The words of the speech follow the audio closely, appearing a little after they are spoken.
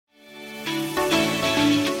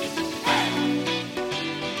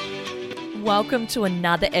welcome to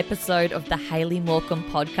another episode of the Hayley Morecambe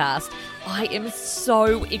podcast. I am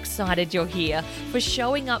so excited you're here for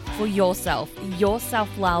showing up for yourself, your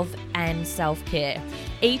self-love and self-care.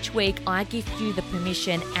 Each week, I give you the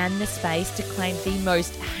permission and the space to claim the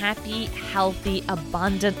most happy, healthy,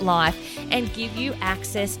 abundant life and give you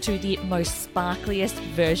access to the most sparkliest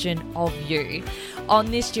version of you. On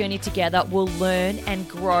this journey together, we'll learn and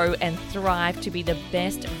grow and thrive to be the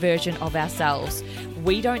best version of ourselves.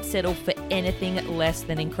 We don't settle for anything less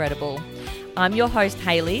than incredible. I'm your host,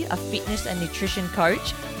 Hayley, a fitness and nutrition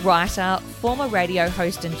coach, writer, former radio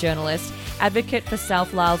host and journalist, advocate for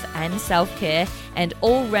self-love and self-care, and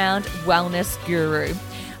all-round wellness guru.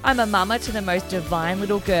 I'm a mama to the most divine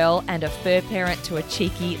little girl and a fur parent to a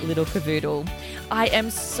cheeky little cavoodle. I am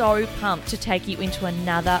so pumped to take you into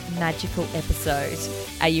another magical episode.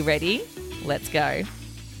 Are you ready? Let's go.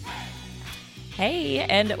 Hey,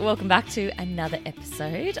 and welcome back to another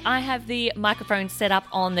episode. I have the microphone set up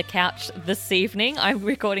on the couch this evening. I'm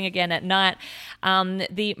recording again at night.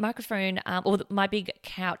 The microphone, my big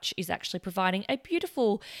couch is actually providing a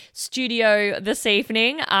beautiful studio this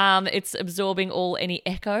evening. It's absorbing all any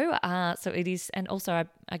echo, so it is, and also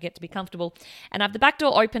I get to be comfortable. And I have the back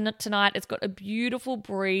door open tonight. It's got a beautiful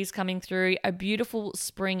breeze coming through, a beautiful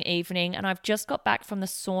spring evening, and I've just got back from the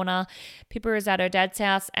sauna. Pippa is at her dad's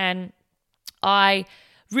house, and I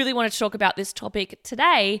really wanted to talk about this topic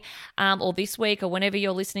today or this week or whenever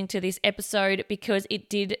you're listening to this episode, because it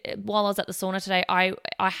did, while I was at the sauna today, I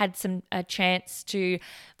had a chance to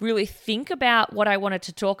really think about what I wanted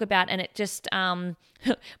to talk about, and it just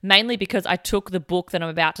mainly because I took the book that I'm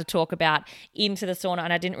about to talk about into the sauna,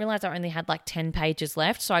 and I didn't realize I only had like 10 pages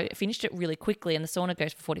left, so I finished it really quickly, and the sauna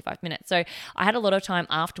goes for 45 minutes. So I had a lot of time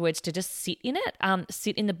afterwards to just sit in it,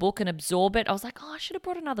 sit in the book and absorb it. I was like, I should have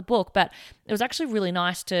brought another book, but it was actually really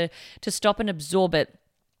nice to stop and absorb it.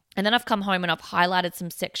 And then I've come home and I've highlighted some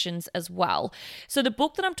sections as well. So the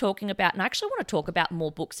book that I'm talking about, and I actually want to talk about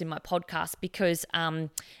more books in my podcast because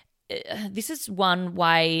this is one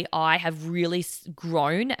way I have really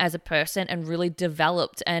grown as a person and really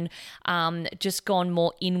developed and just gone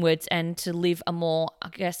more inwards and to live a more, I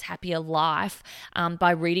guess, happier life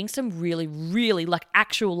by reading some really, really like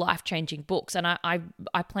actual life-changing books. And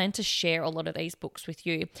I plan to share a lot of these books with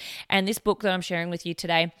you. And this book that I'm sharing with you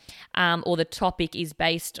today, or the topic, is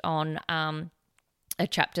based on a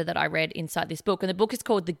chapter that I read inside this book. And the book is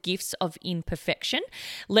called The Gifts of Imperfection.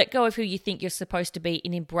 Let go of who you think you're supposed to be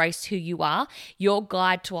and embrace who you are. Your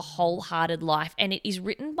guide to a wholehearted life. And it is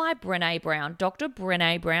written by Brené Brown, Dr.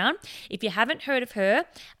 Brené Brown. If you haven't heard of her,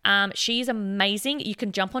 she is amazing. You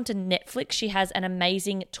can jump onto Netflix. She has an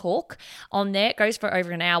amazing talk on there. It goes for over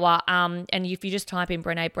an hour. And if you just type in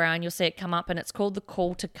Brené Brown, you'll see it come up, and it's called The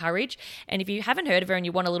Call to Courage. And if you haven't heard of her and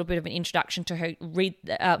you want a little bit of an introduction to her,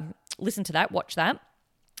 listen to that, watch that.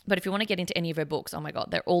 But if you want to get into any of her books, oh my God,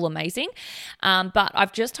 they're all amazing. But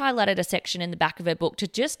I've just highlighted a section in the back of her book to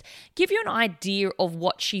just give you an idea of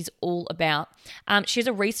what she's all about. She's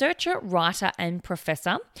a researcher, writer, and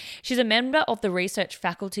professor. She's a member of the research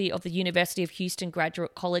faculty of the University of Houston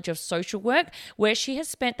Graduate College of Social Work, where she has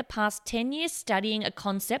spent the past 10 years studying a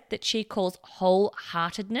concept that she calls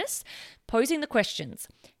wholeheartedness, posing the questions: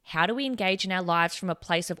 how do we engage in our lives from a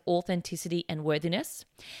place of authenticity and worthiness?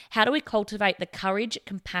 How do we cultivate the courage,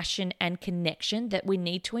 compassion, and connection that we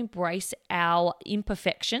need to embrace our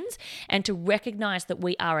imperfections and to recognize that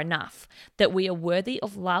we are enough, that we are worthy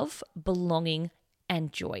of love, belonging,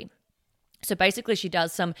 and joy? So basically, she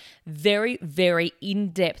does some very, very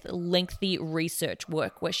in-depth, lengthy research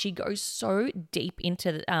work where she goes so deep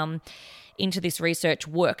into this research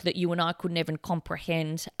work that you and I couldn't even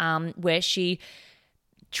comprehend, where she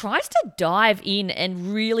tries to dive in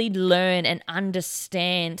and really learn and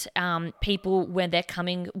understand people when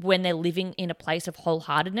they're living in a place of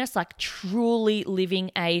wholeheartedness, like truly living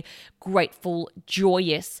a grateful,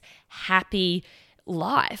 joyous, happy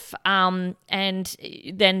life. And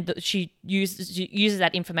then she uses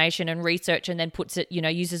that information and research and then puts it,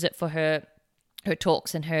 uses it for her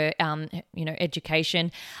talks and her,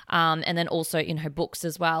 education, and then also in her books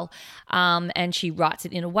as well. And she writes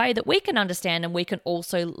it in a way that we can understand, and we can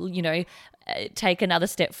also, take another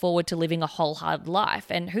step forward to living a wholehearted life.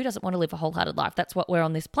 And who doesn't want to live a wholehearted life? That's what we're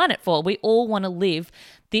on this planet for. We all want to live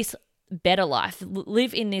this better life,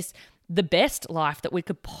 live in the best life that we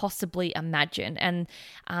could possibly imagine. And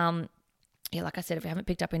yeah, like I said, if you haven't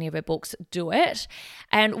picked up any of her books, do it.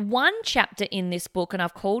 And one chapter in this book, and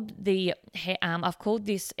I've called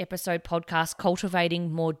this episode podcast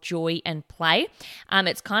 "Cultivating More Joy and Play."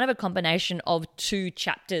 It's kind of a combination of two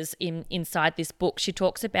chapters inside this book. She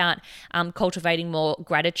talks about cultivating more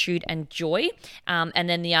gratitude and joy, and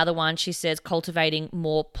then the other one she says cultivating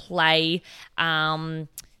more play, and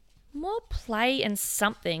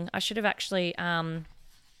something. I should have actually. I'm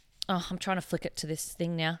trying to flick it to this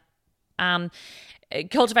thing now.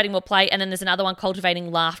 Cultivating more play, and then there's another one,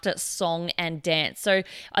 cultivating laughter, song, and dance. So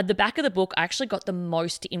at the back of the book, I actually got the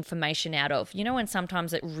most information out of. You know, when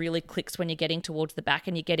sometimes it really clicks when you're getting towards the back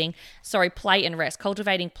and you're getting, play and rest,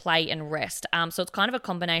 cultivating play and rest. So it's kind of a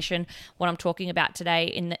combination what I'm talking about today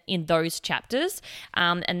in those chapters,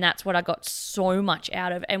 and that's what I got so much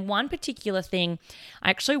out of. And one particular thing,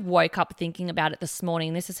 I actually woke up thinking about it this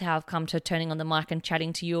morning. This is how I've come to turning on the mic and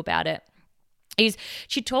chatting to you about it. Is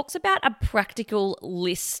she talks about a practical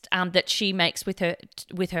list that she makes with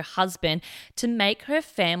her husband to make her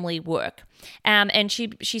family work. And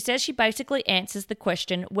she says she basically answers the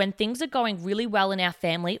question, when things are going really well in our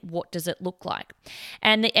family, what does it look like?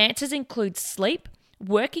 And the answers include sleep,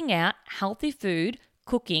 working out, healthy food,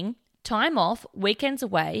 cooking, time off, weekends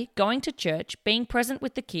away, going to church, being present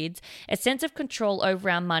with the kids, a sense of control over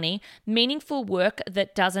our money, meaningful work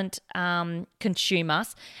that doesn't consume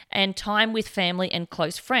us, and time with family and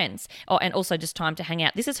close friends. And also just time to hang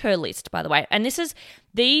out. This is her list, by the way. And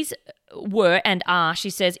these were and are, she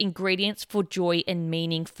says, ingredients for joy and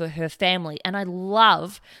meaning for her family. And I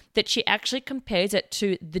love that she actually compares it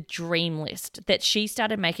to the dream list that she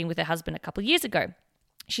started making with her husband a couple of years ago.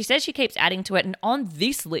 She says she keeps adding to it. And on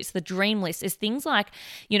this list, the dream list, is things like,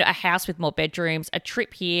 a house with more bedrooms, a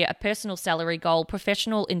trip here, a personal salary goal,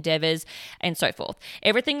 professional endeavors, and so forth.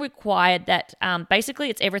 Everything required that, basically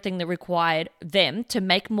it's everything that required them to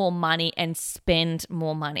make more money and spend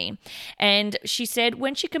more money. And she said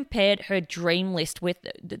when she compared her dream list with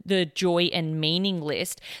the joy and meaning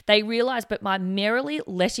list, they realized that by merely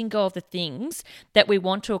letting go of the things that we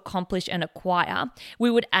want to accomplish and acquire, we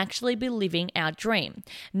would actually be living our dream.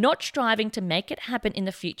 Not striving to make it happen in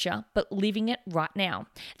the future, but living it right now.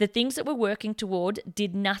 The things that we're working toward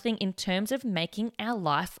did nothing in terms of making our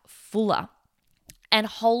life fuller. And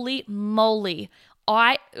holy moly,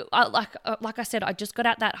 I like I said, I just got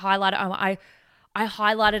out that highlighter. I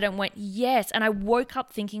highlighted and went, yes. And I woke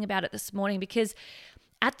up thinking about it this morning because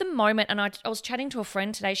at the moment, and I was chatting to a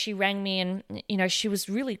friend today, she rang me and, she was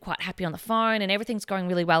really quite happy on the phone and everything's going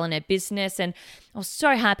really well in her business. And I was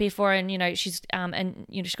so happy for her. And, she's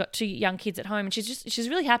got 2 young kids at home and she's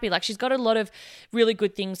really happy. Like she's got a lot of really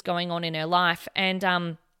good things going on in her life.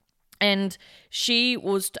 And she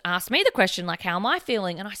was to ask me the question, like, how am I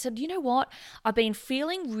feeling? And I said, you know what? I've been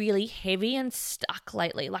feeling really heavy and stuck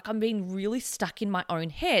lately. Like I'm being really stuck in my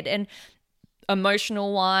own head. And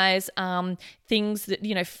emotional wise, things that,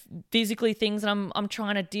 physically things that I'm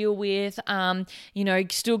trying to deal with,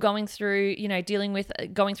 still going through,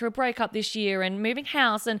 going through a breakup this year and moving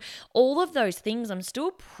house and all of those things I'm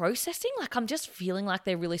still processing. Like I'm just feeling like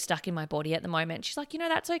they're really stuck in my body at the moment. She's like,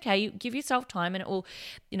 that's okay. You give yourself time and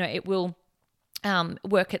it will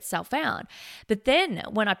work itself out. But then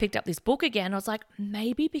when I picked up this book again, I was like,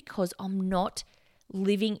 maybe because I'm not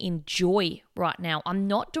living in joy right now. I'm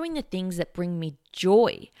not doing the things that bring me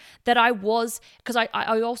joy that I was, because I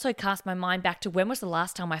also cast my mind back to when was the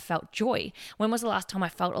last time I felt joy? When was the last time I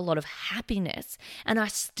felt a lot of happiness? And I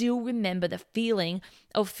still remember the feeling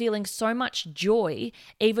of feeling so much joy,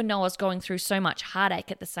 even though I was going through so much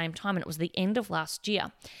heartache at the same time. And it was the end of last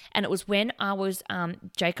year. And it was when I was,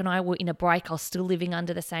 Jake and I were in a break. I was still living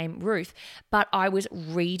under the same roof, but I was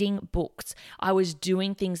reading books. I was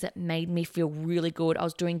doing things that made me feel really good. I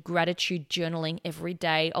was doing gratitude journaling every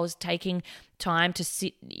day. I was taking time to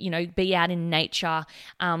sit, be out in nature.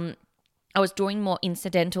 I was doing more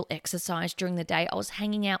incidental exercise during the day. I was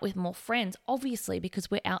hanging out with more friends, obviously, because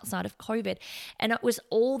we're outside of COVID. And it was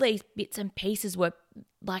all these bits and pieces were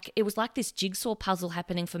like, it was like this jigsaw puzzle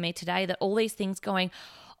happening for me today, that all these things going,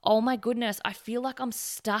 oh my goodness, I feel like I'm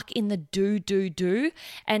stuck in the do,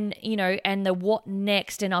 and, and the what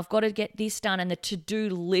next, and I've got to get this done, and the to-do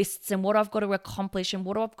lists, and what I've got to accomplish, and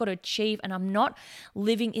what I've got to achieve, and I'm not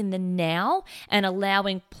living in the now, and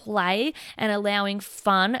allowing play, and allowing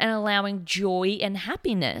fun, and allowing joy and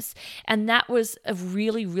happiness. And that was a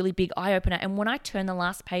really, really big eye-opener. And when I turned the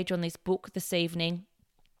last page on this book this evening,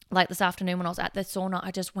 like this afternoon when I was at the sauna, I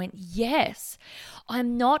just went, yes,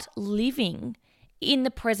 I'm not living in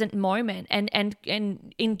the present moment and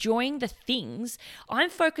enjoying the things.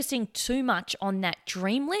 I'm focusing too much on that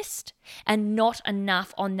dream list and not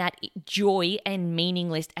enough on that joy and meaning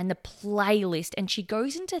list and the playlist. And she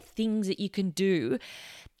goes into things that you can do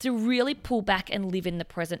to really pull back and live in the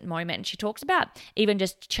present moment. And she talks about even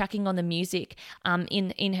just chucking on the music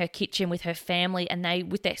in her kitchen with her family, and they,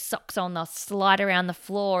 with their socks on, they'll slide around the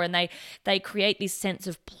floor, and they create this sense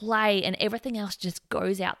of play, and everything else just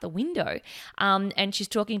goes out the window. And she's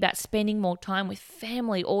talking about spending more time with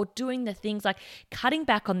family, or doing the things like cutting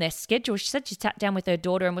back on their schedule. She said she sat down with her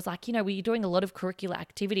daughter and was like, we're doing a lot of curricular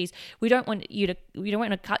activities. We don't want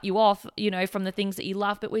to cut you off, from the things that you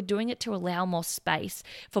love, but we're doing it to allow more space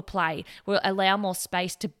for play. We'll allow more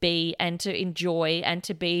space to be and to enjoy and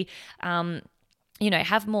to be,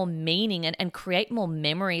 have more meaning and create more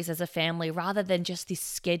memories as a family, rather than just this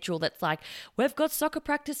schedule that's like, we've got soccer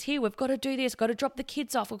practice here, we've got to do this, got to drop the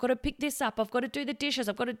kids off, we've got to pick this up, I've got to do the dishes,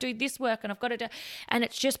 I've got to do this work, and I've got to do, and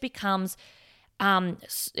it just becomes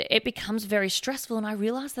very stressful. And I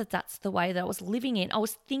realized that that's the way that I was living in. I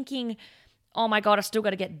was thinking, oh my God, I've still got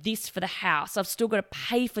to get this for the house. I've still got to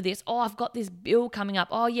pay for this. Oh, I've got this bill coming up.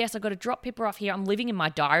 Oh yes, I've got to drop Pippa off here. I'm living in my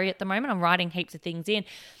diary at the moment. I'm writing heaps of things in.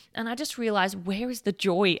 And I just realized, where is the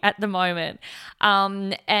joy at the moment?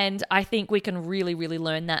 And I think we can really, really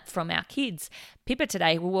learn that from our kids. Pippa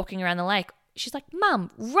today, we're walking around the lake. She's like,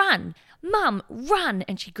 Mum, run. Mum, run.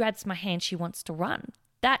 And she grabs my hand. She wants to run.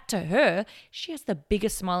 That, to her, she has the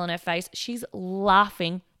biggest smile on her face. She's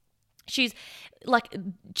laughing. She's like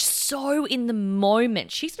so in the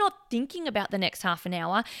moment. She's not thinking about the next half an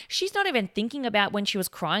hour. She's not even thinking about when she was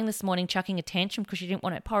crying this morning, chucking a tantrum because she didn't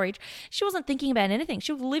want her porridge. She wasn't thinking about anything.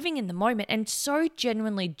 She was living in the moment and so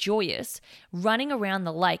genuinely joyous, running around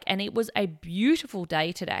the lake. And it was a beautiful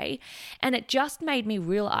day today. And it just made me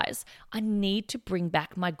realize I need to bring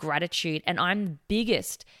back my gratitude. And I'm the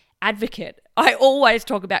biggest advocate. I always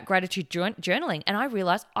talk about gratitude journaling, and I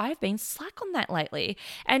realize I've been slack on that lately.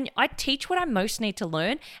 And I teach what I most need to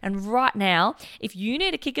learn. And right now, if you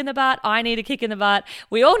need a kick in the butt, I need a kick in the butt.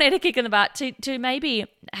 We all need a kick in the butt to maybe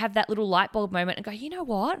have that little light bulb moment and go, you know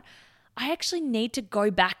what? I actually need to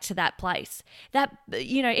go back to that place. That,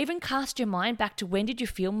 even cast your mind back to, when did you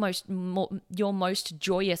feel your most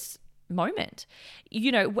joyous moment?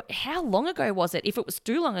 How long ago was it? If it was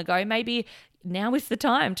too long ago, maybe now is the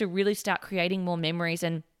time to really start creating more memories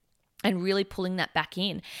and really pulling that back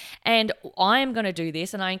in. And I am going to do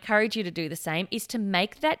this, and I encourage you to do the same, is to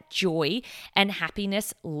make that joy and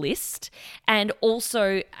happiness list. And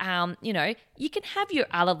also, you can have your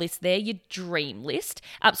other list there, your dream list.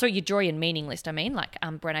 Your joy and meaning list, like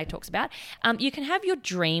Brené talks about. You can have your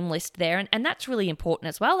dream list there, and that's really important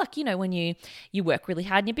as well. Like, when you work really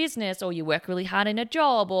hard in your business, or you work really hard in a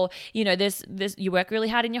job, or, there's you work really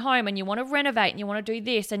hard in your home and you want to renovate and you want to do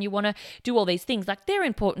this and you want to do all these things. Like, they're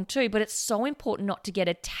important too, but it's so important not to get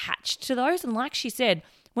attached to those. And like she said,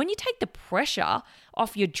 when you take the pressure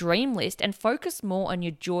off your dream list and focus more on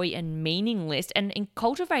your joy and meaning list, and in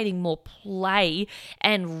cultivating more play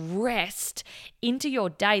and rest into your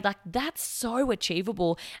day, like, that's so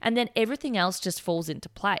achievable. And then everything else just falls into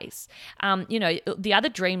place. The other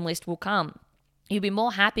dream list will come. You'll be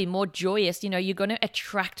more happy, more joyous. You're going to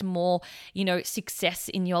attract more, success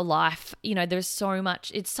in your life. There's so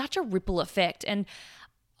much, it's such a ripple effect. And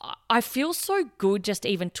I feel so good just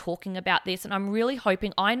even talking about this, and I'm really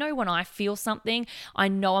hoping, I know when I feel something, I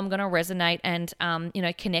know I'm going to resonate and,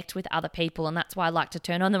 connect with other people. And that's why I like to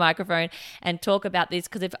turn on the microphone and talk about this,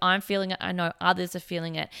 because if I'm feeling it, I know others are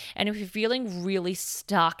feeling it. And if you're feeling really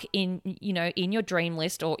stuck in your dream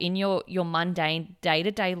list, or in your mundane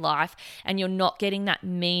day-to-day life, and you're not getting that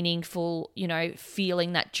meaningful,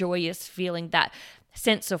 feeling, that joyous feeling, that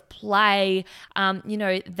sense of play,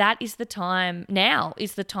 that is the time. Now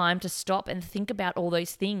is the time to stop and think about all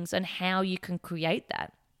those things and how you can create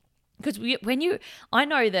that. Because I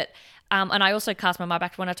know that, and I also cast my mind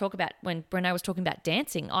back to when Brené was talking about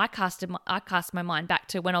dancing. I cast my mind back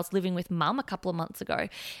to when I was living with Mum a couple of months ago,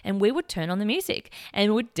 and we would turn on the music and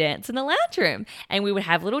we would dance in the lounge room, and we would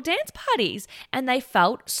have little dance parties, and they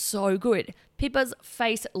felt so good. Pippa's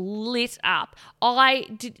face lit up.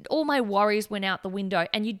 All my worries went out the window,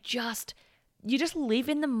 and you just live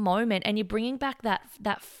in the moment, and you're bringing back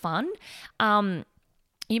that fun.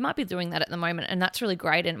 You might be doing that at the moment, and that's really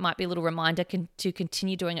great, and it might be a little reminder to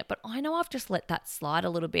continue doing it. But I know I've just let that slide a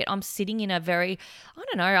little bit. I'm sitting in I'm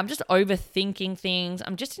just overthinking things.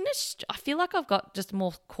 I feel like I've got just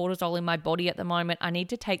more cortisol in my body at the moment. I need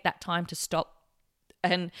to take that time to stop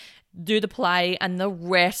and do the play and the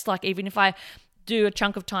rest. Like, even if I do a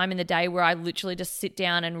chunk of time in the day where I literally just sit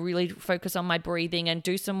down and really focus on my breathing and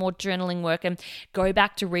do some more journaling work and go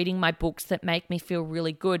back to reading my books that make me feel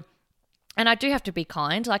really good. And I do have to be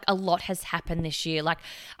kind. Like, a lot has happened this year. Like,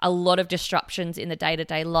 a lot of disruptions in the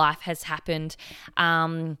day-to-day life has happened.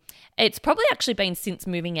 It's probably actually been since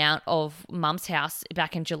moving out of mum's house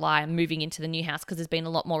back in July and moving into the new house, because there's been a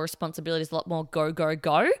lot more responsibilities, a lot more go, go,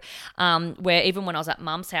 go. Where even when I was at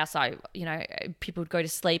mum's house, people would go to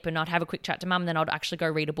sleep and I'd have a quick chat to mum, and then I'd actually go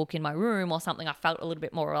read a book in my room or something. I felt a little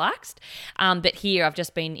bit more relaxed. But here I've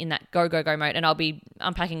just been in that go, go, go mode, and I'll be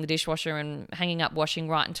unpacking the dishwasher and hanging up washing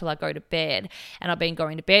right until I go to bed. And I've been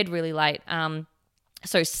going to bed really late.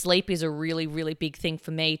 So sleep is a really, really big thing for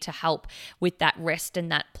me to help with that rest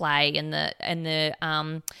and that play and the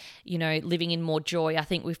living in more joy. I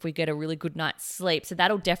think if we get a really good night's sleep, so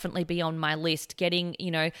that'll definitely be on my list. Getting,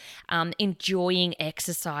 enjoying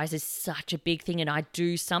exercise is such a big thing, and I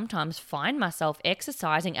do sometimes find myself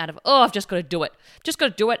exercising out of, I've just got to do it. Just got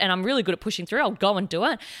to do it, and I'm really good at pushing through. I'll go and do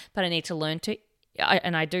it, but I need to learn to.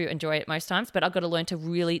 And I do enjoy it most times, but I've got to learn to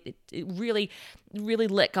really, really, really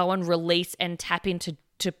let go and release and tap into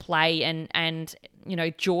play and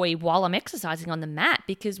joy while I'm exercising on the mat,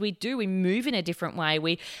 because we move in a different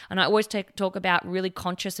way. And I always talk about really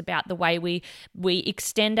conscious about the way we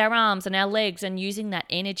extend our arms and our legs and using that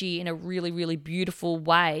energy in a really, really beautiful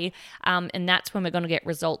way. And that's when we're going to get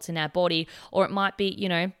results in our body. Or it might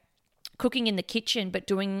be, cooking in the kitchen, but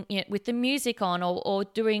doing it with the music on, or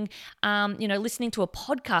doing, listening to a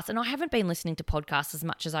podcast. And I haven't been listening to podcasts as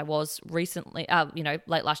much as I was recently,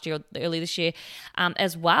 late last year or early this year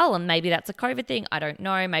as well. And maybe that's a COVID thing. I don't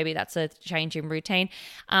know. Maybe that's a change in routine.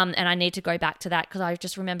 And I need to go back to that, because I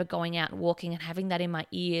just remember going out and walking and having that in my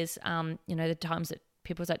ears, the times that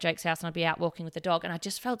people was at Jake's house and I'd be out walking with the dog, and I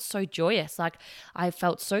just felt so joyous. Like, I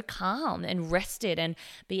felt so calm and rested, and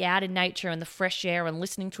be out in nature and the fresh air and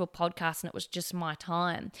listening to a podcast, and it was just my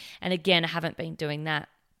time. And again, I haven't been doing that.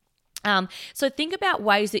 So think about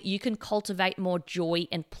ways that you can cultivate more joy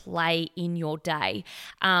and play in your day.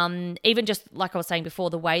 Even just like I was saying before,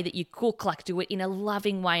 the way that you cook, like do it in a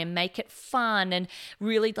loving way and make it fun, and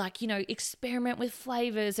really experiment with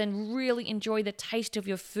flavors and really enjoy the taste of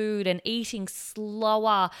your food, and eating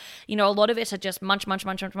slower. A lot of us are just munch, munch,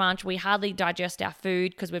 munch, munch, munch. We hardly digest our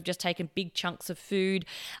food because we've just taken big chunks of food.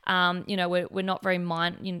 We're not very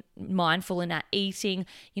mindful in our eating.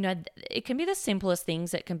 It can be the simplest things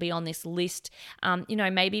that can be on this list.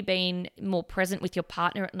 Maybe being more present with your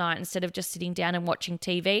partner at night, instead of just sitting down and watching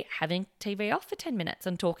TV, having TV off for 10 minutes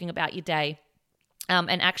and talking about your day.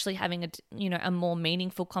 And actually having a more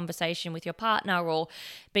meaningful conversation with your partner, or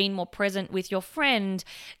being more present with your friend,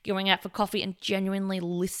 going out for coffee and genuinely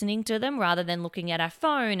listening to them rather than looking at our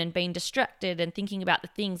phone and being distracted and thinking about the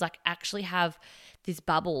things. Like, actually have this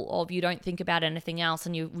bubble of, you don't think about anything else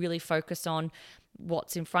and you really focus on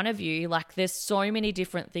what's in front of you. Like, there's so many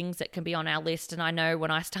different things that can be on our list, and I know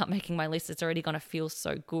when I start making my list, it's already going to feel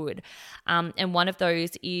so good. And one of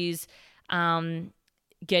those is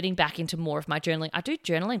getting back into more of my journaling. I do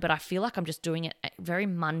journaling, but I feel like I'm just doing it very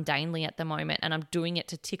mundanely at the moment, and I'm doing it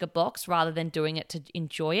to tick a box rather than doing it to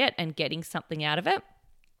enjoy it and getting something out of it.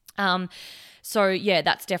 So yeah,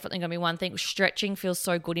 that's definitely going to be one thing. Stretching feels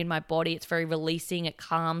so good in my body. It's very releasing. It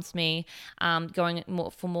calms me. Going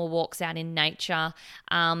for more walks out in nature.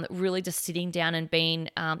 Really just sitting down and being,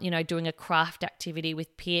 doing a craft activity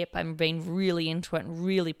with Pip and being really into it and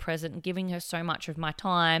really present and giving her so much of my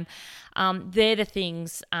time. They're the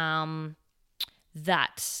things,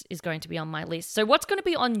 that is going to be on my list. So what's going to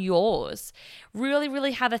be on yours? Really,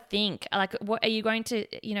 really have a think. Like, what are you going to,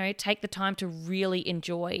 take the time to really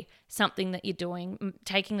enjoy something that you're doing,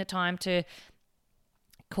 taking the time to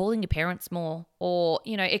calling your parents more, or,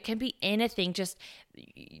 it can be anything,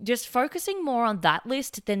 just focusing more on that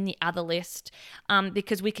list than the other list,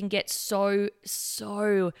 because we can get so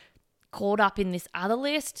caught up in this other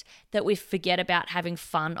list that we forget about having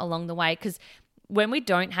fun along the way. Because when we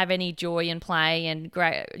don't have any joy and play and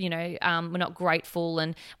great, we're not grateful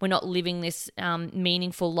and we're not living this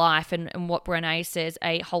meaningful life, and what Brené says,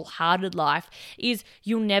 a wholehearted life, is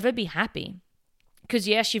you'll never be happy. Because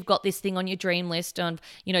yes, you've got this thing on your dream list of,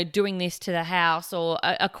 doing this to the house or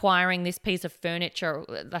acquiring this piece of furniture.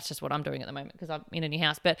 That's just what I'm doing at the moment because I'm in a new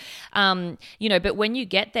house. But, but when you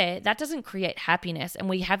get there, that doesn't create happiness. And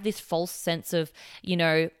we have this false sense of,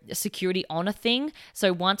 security on a thing.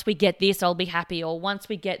 So once we get this, I'll be happy. Or once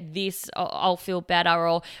we get this, I'll feel better.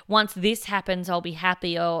 Or once this happens, I'll be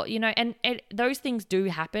happy. Or, and those things do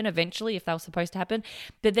happen eventually if they were supposed to happen.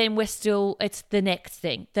 But then it's the next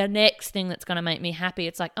thing that's going to make me happy.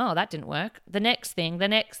 It's like, oh, that didn't work. The next thing.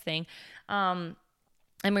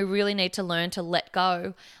 And we really need to learn to let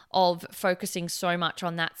go of focusing so much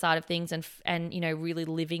on that side of things and really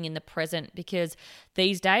living in the present, because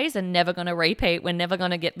these days are never going to repeat. We're never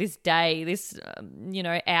going to get this day, this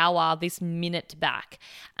hour, this minute back,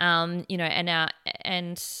 and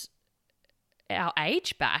our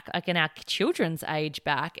age back, like in our children's age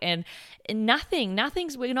back, and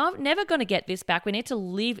we're never going to get this back. We need to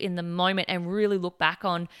live in the moment and really look back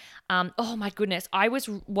on, oh my goodness, I was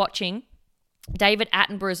watching David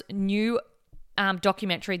Attenborough's new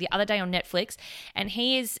documentary the other day on Netflix, and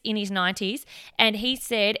he is in his 90s, and he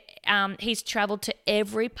said he's traveled to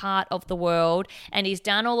every part of the world, and he's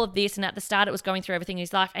done all of this, and at the start it was going through everything in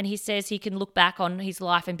his life, and he says he can look back on his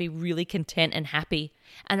life and be really content and happy.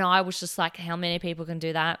 And I was just like, how many people can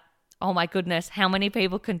do that? Oh my goodness, how many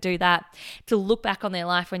people can do that? To look back on their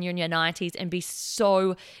life when you're in your 90s and be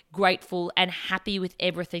so grateful and happy with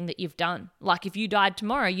everything that you've done. Like if you died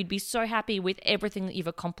tomorrow, you'd be so happy with everything that you've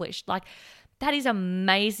accomplished. Like that is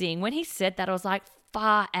amazing. When he said that, I was like,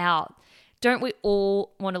 far out. Don't we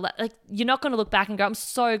all want to you're not going to look back and go, I'm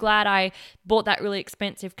so glad I bought that really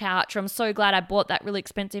expensive couch, or I'm so glad I bought that really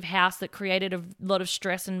expensive house that created a lot of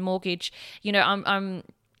stress and mortgage.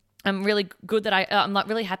 I'm really good that I'm like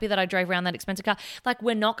really happy that I drove around that expensive car. Like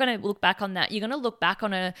we're not going to look back on that. You're going to look back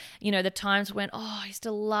on the times when, I used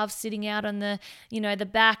to love sitting out on the, the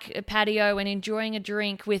back patio and enjoying a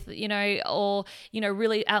drink with,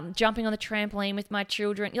 really jumping on the trampoline with my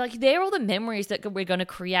children. Like they're all the memories that we're going to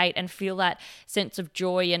create and feel that sense of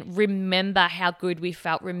joy and remember how good we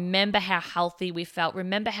felt. Remember how healthy we felt.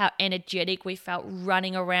 Remember how energetic we felt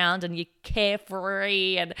running around and you're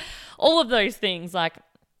carefree and all of those things. Like,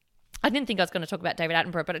 I didn't think I was going to talk about David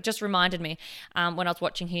Attenborough, but it just reminded me when I was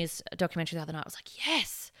watching his documentary the other night. I was like,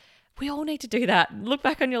 yes, we all need to do that. Look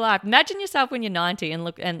back on your life. Imagine yourself when you're 90 and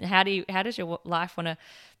look, and how does your life want to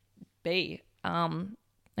be? And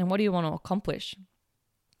what do you want to accomplish?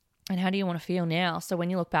 And how do you want to feel now? So when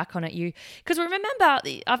you look back on it, because remember,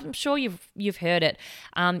 I'm sure you've heard it.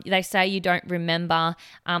 They say you don't remember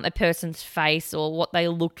a person's face or what they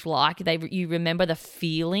looked like. You remember the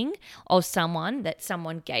feeling of someone that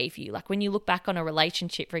someone gave you. Like when you look back on a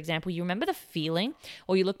relationship, for example, you remember the feeling,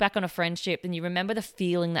 or you look back on a friendship and you remember the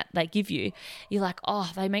feeling that they give you. You're like, oh,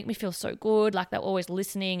 they make me feel so good. Like they're always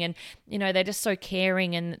listening, and they're just so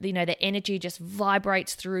caring, and the energy just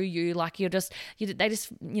vibrates through you. Like they just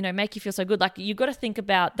make you feel so good. Like you've got to think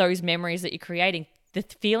about those memories that you're creating. The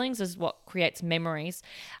feelings is what creates memories,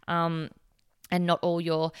 and not all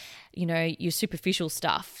your superficial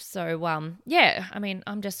stuff. So I'm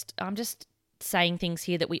just saying things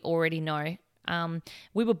here that we already know.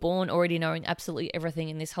 We were born already knowing absolutely everything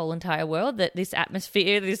in this whole entire world that this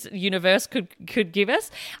atmosphere, this universe could give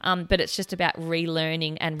us. But it's just about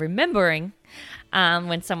relearning and remembering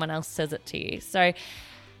when someone else says it to you. So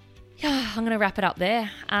I'm going to wrap it up there.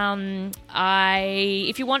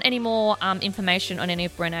 If you want any more information on any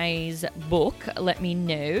of Brené's book, let me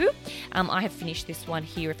know. I have finished this one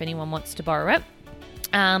here if anyone wants to borrow it.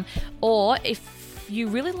 Or if you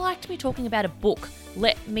really liked me talking about a book,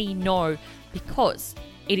 let me know, because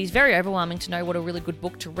it is very overwhelming to know what a really good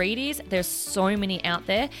book to read is. There's so many out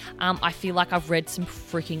there. I feel like I've read some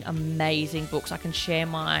freaking amazing books. I can share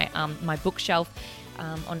my my bookshelf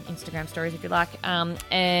on Instagram stories if you like.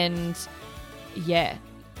 And yeah,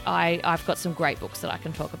 I've got some great books that I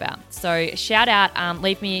can talk about. So shout out,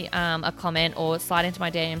 leave me a comment or slide into my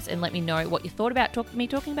DMs and let me know what you thought about me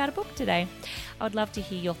talking about a book today. I would love to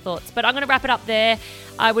hear your thoughts. But I'm going to wrap it up there.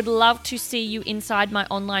 I would love to see you inside my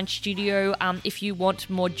online studio if you want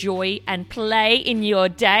more joy and play in your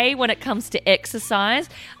day when it comes to exercise.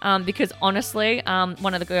 Because honestly,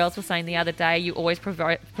 one of the girls was saying the other day, you always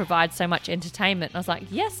provide so much entertainment. And I was like,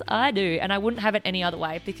 yes, I do. And I wouldn't have it any other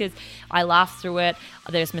way, because I laugh through it.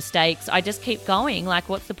 There's mistakes. I just keep going. Like,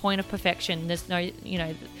 what's the point of perfection? There's no,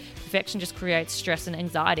 perfection just creates stress and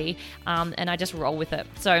anxiety. And I just roll with it.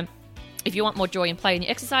 So if you want more joy and play in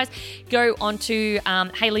your exercise, go on to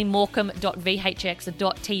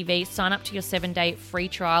hayleymorcom.vhx.tv, sign up to your 7-day free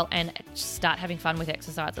trial and start having fun with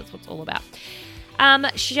exercise. That's what it's all about.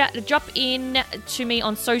 Drop in to me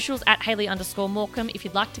on socials at Hayley_Morcom if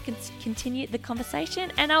you'd like to continue the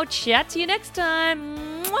conversation, and I'll chat to you next time.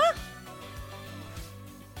 Mwah!